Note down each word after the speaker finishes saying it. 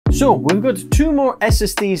So we've got two more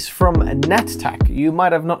SSDs from Netac. You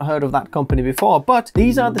might have not heard of that company before, but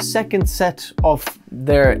these are the second set of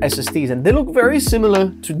their SSDs and they look very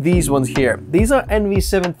similar to these ones here. These are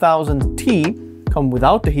NV7000T, come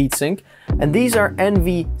without the heatsink, and these are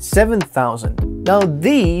NV7000. Now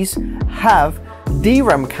these have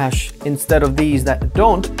DRAM cache instead of these that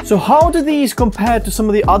don't. So how do these compare to some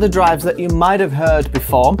of the other drives that you might have heard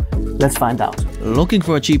before? Let's find out. Looking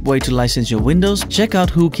for a cheap way to license your Windows? Check out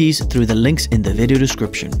WhoKeys through the links in the video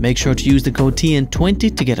description. Make sure to use the code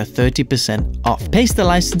TN20 to get a 30% off. Paste the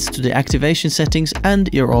license to the activation settings and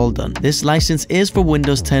you're all done. This license is for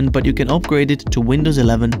Windows 10, but you can upgrade it to Windows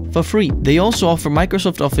 11 for free. They also offer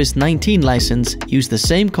Microsoft Office 19 license. Use the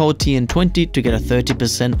same code TN20 to get a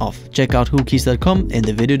 30% off. Check out WhoKeys.com in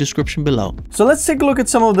the video description below. So let's take a look at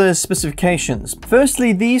some of the specifications.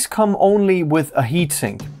 Firstly, these come only with a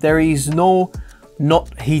heatsink. There is no not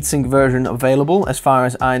heatsink version available as far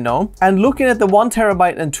as I know. And looking at the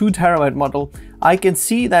 1TB and 2TB model, I can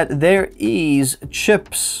see that there is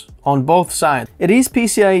chips on both sides. It is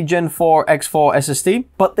PCIe Gen 4 X4 SSD,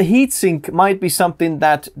 but the heatsink might be something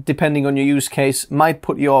that, depending on your use case, might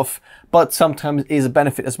put you off, but sometimes is a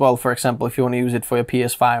benefit as well. For example, if you want to use it for your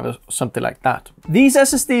PS5 or something like that. These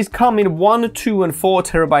SSDs come in 1, 2, and 4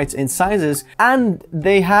 terabytes in sizes, and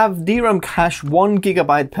they have DRAM cache 1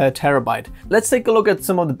 GB per terabyte. Let's take a look at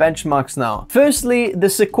some of the benchmarks now. Firstly, the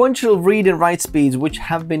sequential read and write speeds, which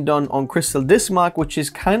have been done on CrystalDiskMark, which is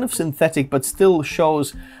kind of synthetic, but still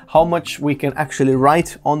shows how much we can actually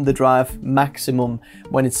write on the drive maximum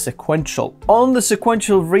when it's sequential. On the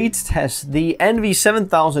sequential read test, the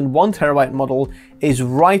NV7000 1TB model is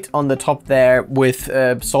right on the top there with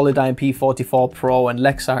SolidIron P44 Pro and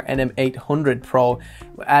Lexar NM800 Pro,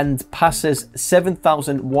 and passes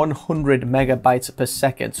 7,100 megabytes per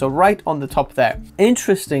second. So right on the top there.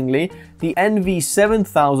 Interestingly, the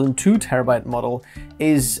NV7000 2TB model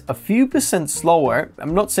is a few percent slower.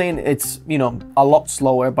 I'm not saying it's, you know, a lot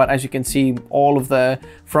slower, but as you can see, all of the,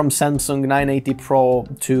 from Samsung 980 Pro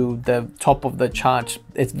to the top of the chart,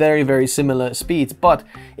 it's very, very similar speeds, but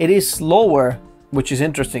it is slower, which is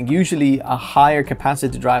interesting. Usually a higher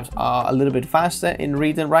capacity drives are a little bit faster in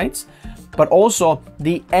read and writes, but also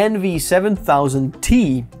the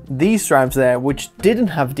NV7000T, these drives there, which didn't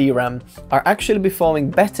have DRAM, are actually performing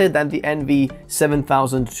better than the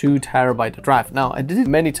NV7000 2TB drive. Now, I did it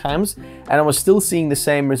many times and I was still seeing the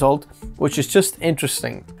same result, which is just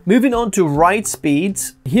interesting. Moving on to write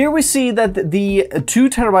speeds, here we see that the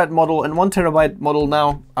 2TB model and 1TB model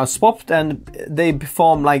now are swapped and they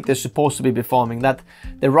perform like they're supposed to be performing. That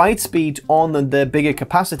the write speed on the bigger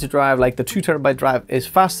capacity drive, like the 2TB drive, is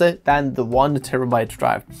faster than the 1TB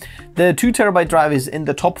drive. The 2TB drive is in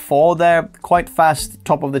the top 4 there, quite fast,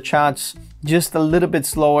 top of the charts. Just a little bit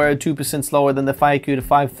slower, 2% slower than the 5Q to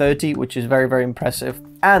 530, which is very, very impressive.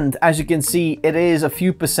 And as you can see, it is a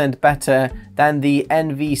few percent better than the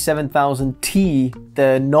NV7000T,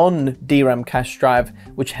 the non-DRAM cache drive,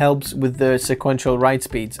 which helps with the sequential write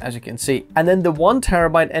speeds, as you can see. And then the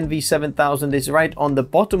 1TB NV7000 is right on the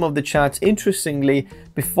bottom of the charts, interestingly,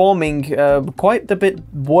 performing quite a bit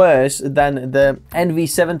worse than the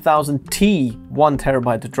NV7000T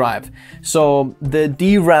 1TB drive. So the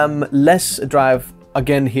DRAM less drive,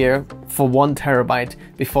 again here, for 1TB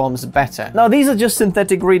performs better. Now these are just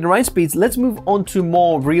synthetic read and write speeds. Let's move on to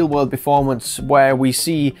more real-world performance, where we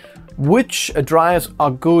see which drives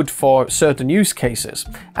are good for certain use cases.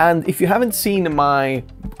 And if you haven't seen my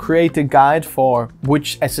creator guide for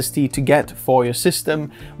which SSD to get for your system,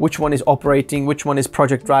 which one is operating, which one is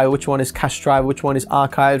project drive, which one is cache drive, which one is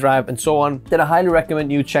archive drive, and so on, then I highly recommend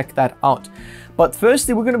you check that out. But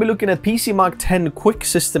firstly, we're going to be looking at PCMark 10 Quick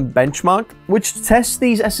System Benchmark, which tests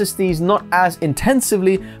these SSDs not as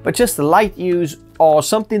intensively, but just light use, or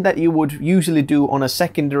something that you would usually do on a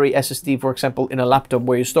secondary SSD, for example, in a laptop,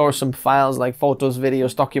 where you store some files like photos,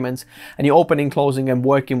 videos, documents, and you're opening, closing, and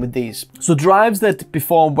working with these. So drives that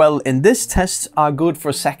perform well in this test are good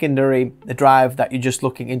for secondary drive that you're just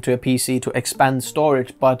looking into a PC to expand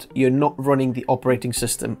storage, but you're not running the operating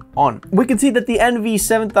system on. We can see that the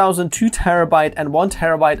NV7000 2TB and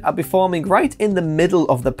 1TB are performing right in the middle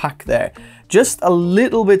of the pack there. Just a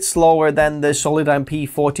little bit slower than the SolidIron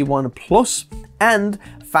P41 Plus, and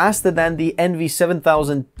faster than the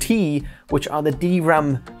NV7000T, which are the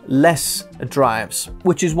DRAM less drives,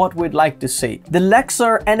 which is what we'd like to see. The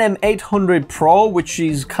Lexar NM800 Pro, which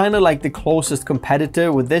is kind of like the closest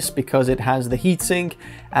competitor with this because it has the heatsink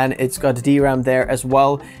and it's got DRAM there as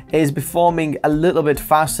well, is performing a little bit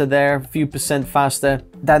faster there, a few percent faster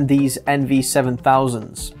than these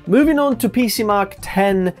NV7000s. Moving on to PCMark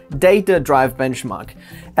 10 data drive benchmark.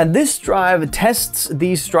 And this drive tests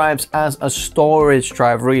these drives as a storage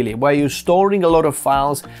drive, really, where you're storing a lot of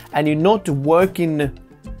files and you're not working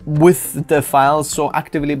with the files so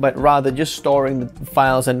actively, but rather just storing the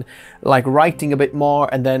files and like writing a bit more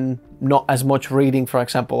and then not as much reading, for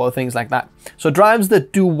example, or things like that. So drives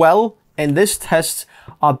that do well in this test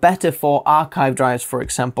are better for archive drives, for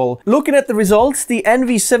example. Looking at the results, the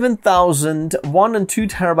NV7000 1 and 2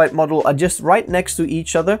 terabyte model are just right next to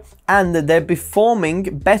each other, and they're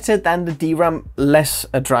performing better than the DRAM less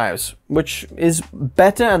drives, which is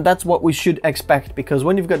better, and that's what we should expect, because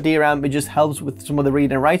when you've got DRAM, it just helps with some of the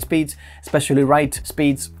read and write speeds, especially write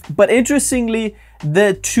speeds. But interestingly,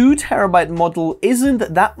 the 2 terabyte model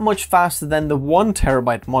isn't that much faster than the 1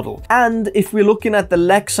 terabyte model. And if we're looking at the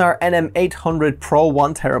Lexar NM800 Pro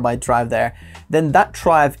 1 terabyte drive there, then that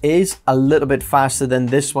drive is a little bit faster than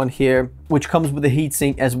this one here, which comes with a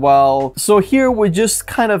heatsink as well. So here we're just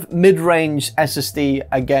kind of mid-range SSD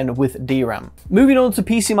again with DRAM. Moving on to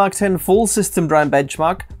PCMark 10 full system drive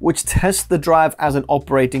benchmark, which tests the drive as an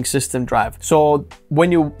operating system drive. So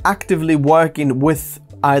when you're actively working with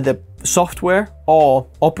either software or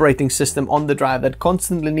operating system on the drive that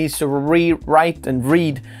constantly needs to rewrite and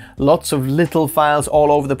read lots of little files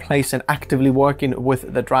all over the place and actively working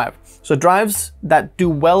with the drive. So drives that do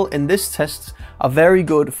well in this test are very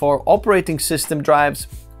good for operating system drives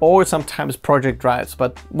or sometimes project drives.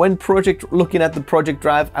 But when looking at the project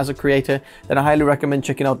drive as a creator, then I highly recommend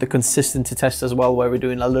checking out the consistency test as well, where we're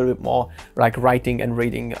doing a little bit more like writing and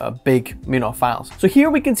reading big, files. So here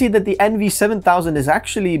we can see that the NV7000 is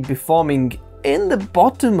actually performing in the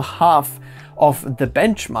bottom half of the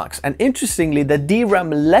benchmarks. And interestingly, the DRAM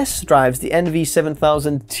less drives, the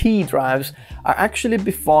NV7000T drives, are actually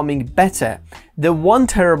performing better. The 1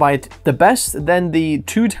 terabyte the best, then the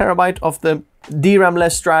 2 terabyte of the DRAM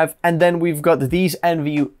less drive, and then we've got these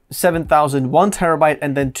NV7000 1 terabyte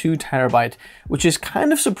and then 2 terabyte, which is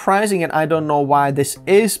kind of surprising, and I don't know why this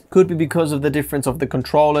is. Could be because of the difference of the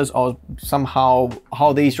controllers or somehow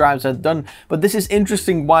how these drives are done. But this is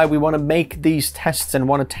interesting why we want to make these tests and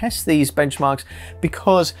want to test these benchmarks,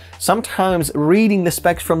 because sometimes reading the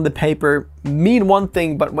specs from the paper mean one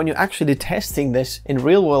thing, but when you're actually testing this in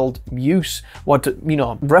real world use, what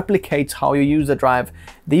replicates how you use the drive,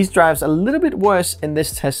 these drives are a little bit worse in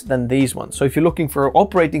this test than these ones. So if you're looking for an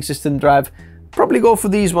operating system drive, probably go for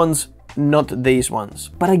these ones, not these ones.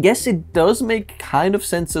 But I guess it does make kind of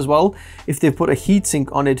sense as well if they put a heatsink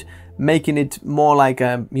on it, making it more like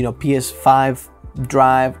a PS5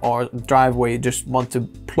 drive or drive where you just want to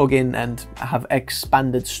plug in and have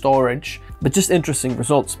expanded storage. But just interesting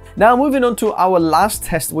results. Now moving on to our last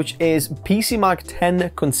test, which is PCMark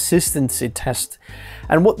 10 consistency test.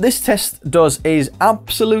 And what this test does is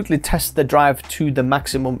absolutely test the drive to the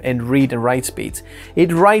maximum in read and write speeds.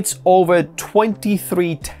 It writes over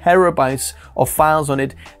 23 terabytes of files on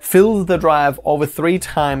it, fills the drive over 3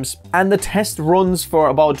 times, and the test runs for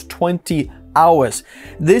about 20 hours.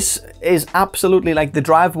 This is absolutely like the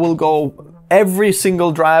drive will go, every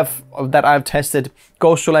single drive that I've tested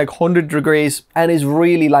goes to like 100 degrees and is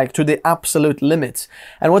really like to the absolute limits.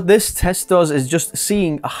 And what this test does is just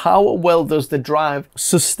seeing how well does the drive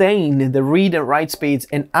sustain the read and write speeds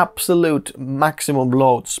in absolute maximum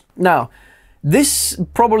loads. Now, this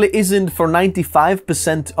probably isn't for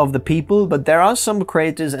 95% of the people, but there are some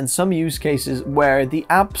creators and some use cases where the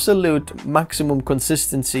absolute maximum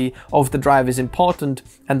consistency of the drive is important,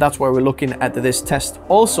 and that's why we're looking at this test.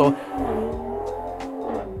 Also,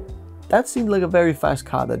 that seemed like a very fast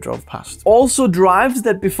car that drove past. Also, drives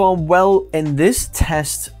that perform well in this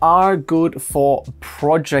test are good for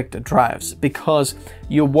project drives, because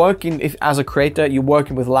you're working, if as a creator, you're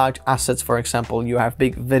working with large assets, for example, you have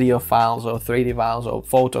big video files or 3D files or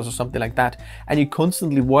photos or something like that, and you're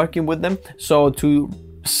constantly working with them. So to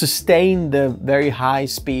sustain the very high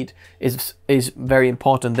speed is very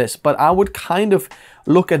important, but I would kind of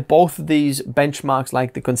look at both of these benchmarks,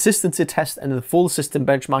 like the consistency test and the full system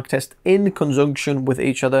benchmark test, in conjunction with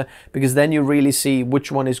each other, because then you really see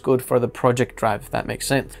which one is good for the project drive, if that makes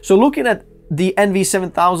sense. So looking at the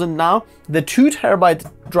NV7000 now, the 2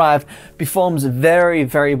 terabyte drive performs very,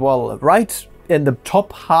 very well, right in the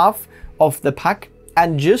top half of the pack.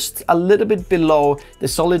 and just a little bit below the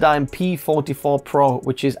Solidigm P44 Pro,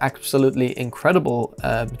 which is absolutely incredible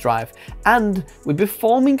drive, and we're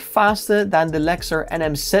performing faster than the Lexar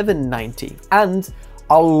NM790 and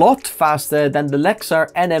a lot faster than the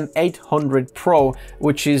Lexar NM800 Pro,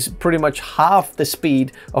 which is pretty much half the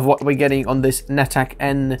speed of what we're getting on this Netac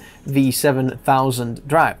NV7000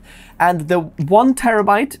 drive. And the 1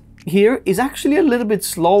 terabyte here is actually a little bit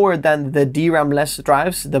slower than the DRAM-less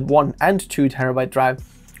drives, the 1 and 2 terabyte drive,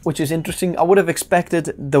 which is interesting. I would have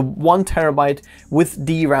expected the 1 terabyte with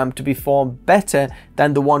DRAM to perform better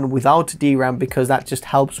than the one without DRAM, because that just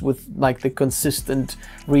helps with like the consistent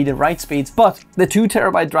read and write speeds. But the 2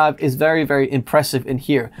 terabyte drive is very, very impressive in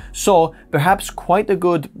here. So perhaps quite a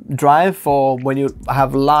good drive for when you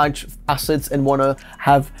have large assets and want to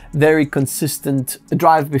have very consistent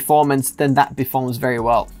drive performance, then that performs very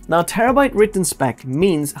well. Now, terabyte written spec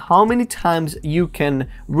means how many times you can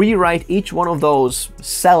rewrite each one of those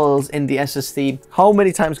cells in the SSD, how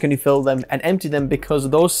many times can you fill them and empty them, because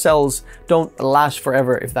those cells don't last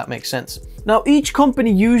forever, if that makes sense. Now, each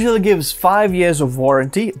company usually gives 5 years of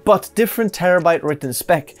warranty, but different terabyte written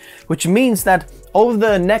spec, which means that over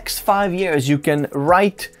the next 5 years you can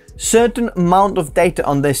write certain amount of data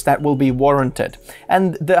on this that will be warranted.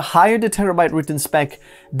 And the higher the terabyte written spec,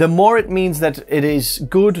 the more it means that it is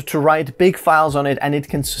good to write big files on it, and it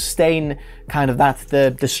can sustain kind of that,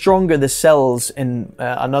 the stronger the cells in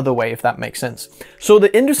another way, if that makes sense. So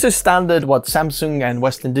the industry standard, what Samsung and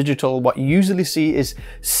Western Digital, what you usually see is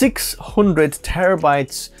 600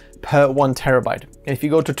 terabytes per 1 terabyte. And if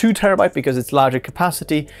you go to 2 terabyte, because it's larger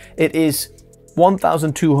capacity, it is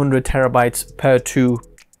 1200 terabytes per 2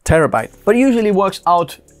 terabyte. But it usually works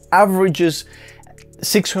out, averages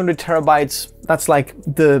 600 terabytes. That's like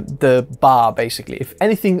the bar, basically. If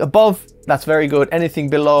anything above, that's very good. Anything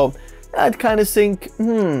below, I'd kind of think,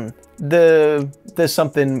 there's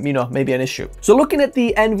something, you know, maybe an issue. So looking at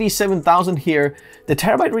the NV7000 here, the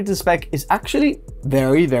terabyte written spec is actually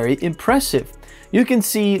very, very impressive. You can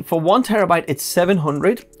see for 1 terabyte, it's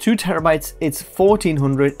 700, 2 terabytes, it's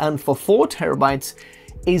 1400, and for 4 terabytes,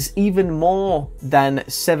 is even more than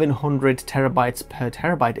 700 terabytes per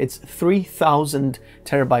terabyte. It's 3000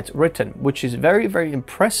 terabytes written, which is very, very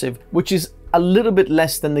impressive, which is a little bit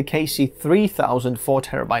less than the KC3000 4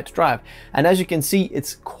 terabyte drive. And as you can see,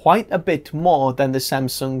 it's quite a bit more than the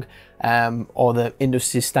Samsung or the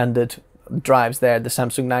industry standard drives there, the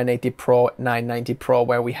Samsung 980 Pro, 990 Pro,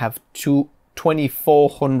 where we have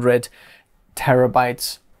 2400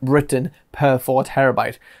 terabytes written per 4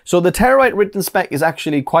 terabyte. So the terabyte written spec is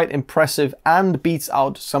actually quite impressive and beats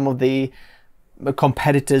out some of the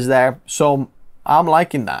competitors there. So I'm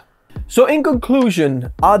liking that. So in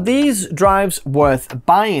conclusion, are these drives worth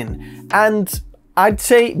buying? And I'd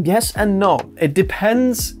say yes and no. It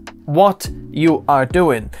depends what you are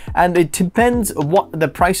doing, and it depends what the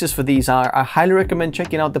prices for these are. I highly recommend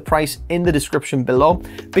checking out the price in the description below,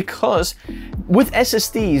 because with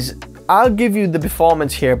SSDs, I'll give you the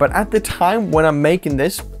performance here, but at the time when I'm making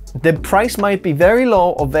this, the price might be very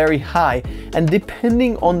low or very high, and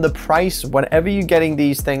depending on the price, whenever you're getting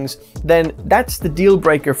these things, then that's the deal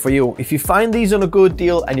breaker for you. If you find these on a good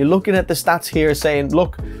deal and you're looking at the stats here saying,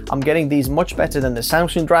 look, I'm getting these much better than the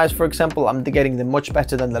Samsung drives, for example, I'm getting them much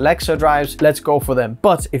better than the Lexar drives, let's go for them.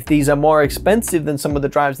 But if these are more expensive than some of the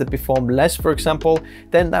drives that perform less, for example,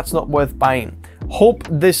 then that's not worth buying. Hope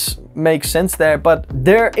this makes sense there, but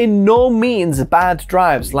they're in no means bad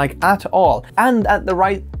drives, like at all. And at the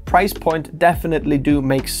right price point, definitely do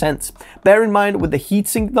make sense. Bear in mind with the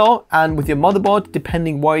heatsink though, and with your motherboard,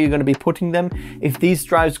 depending where you're going to be putting them, if these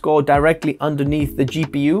drives go directly underneath the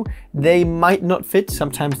GPU, they might not fit.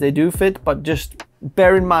 Sometimes they do fit, but just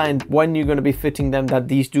bear in mind when you're going to be fitting them that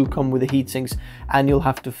these do come with the heatsinks, and you'll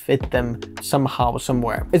have to fit them somehow,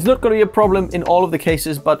 somewhere. It's not going to be a problem in all of the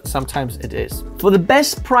cases, but sometimes it is. For the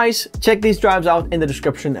best price, check these drives out in the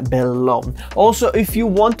description below. Also, if you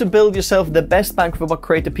want to build yourself the best bang for buck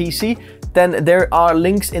creator PC, then there are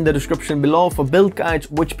links in the description below for build guides,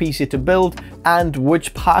 which PC to build and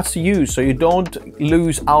which parts to use, so you don't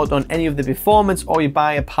lose out on any of the performance, or you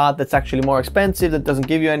buy a part that's actually more expensive that doesn't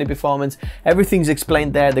give you any performance. Everything's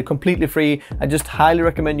explained there. They're completely free. I just highly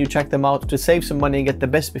recommend you check them out to save some money and get the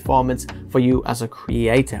best performance for you as a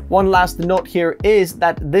creator. One last note here is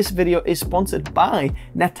that this video is sponsored by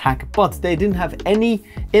Netac, but they didn't have any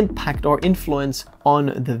impact or influence on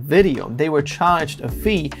the video. They were charged a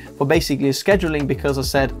fee for basically basically a scheduling, because I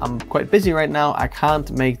said I'm quite busy right now, I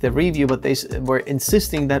can't make the review, but they were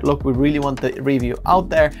insisting that, look, we really want the review out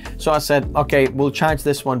there. So I said, okay, we'll charge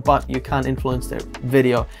this one, but you can't influence the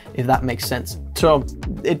video, if that makes sense. So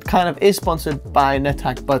it kind of is sponsored by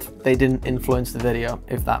Netac, but they didn't influence the video,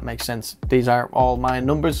 if that makes sense. These are all my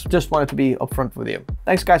numbers. Just wanted to be upfront with you.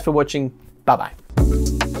 Thanks guys for watching. Bye bye.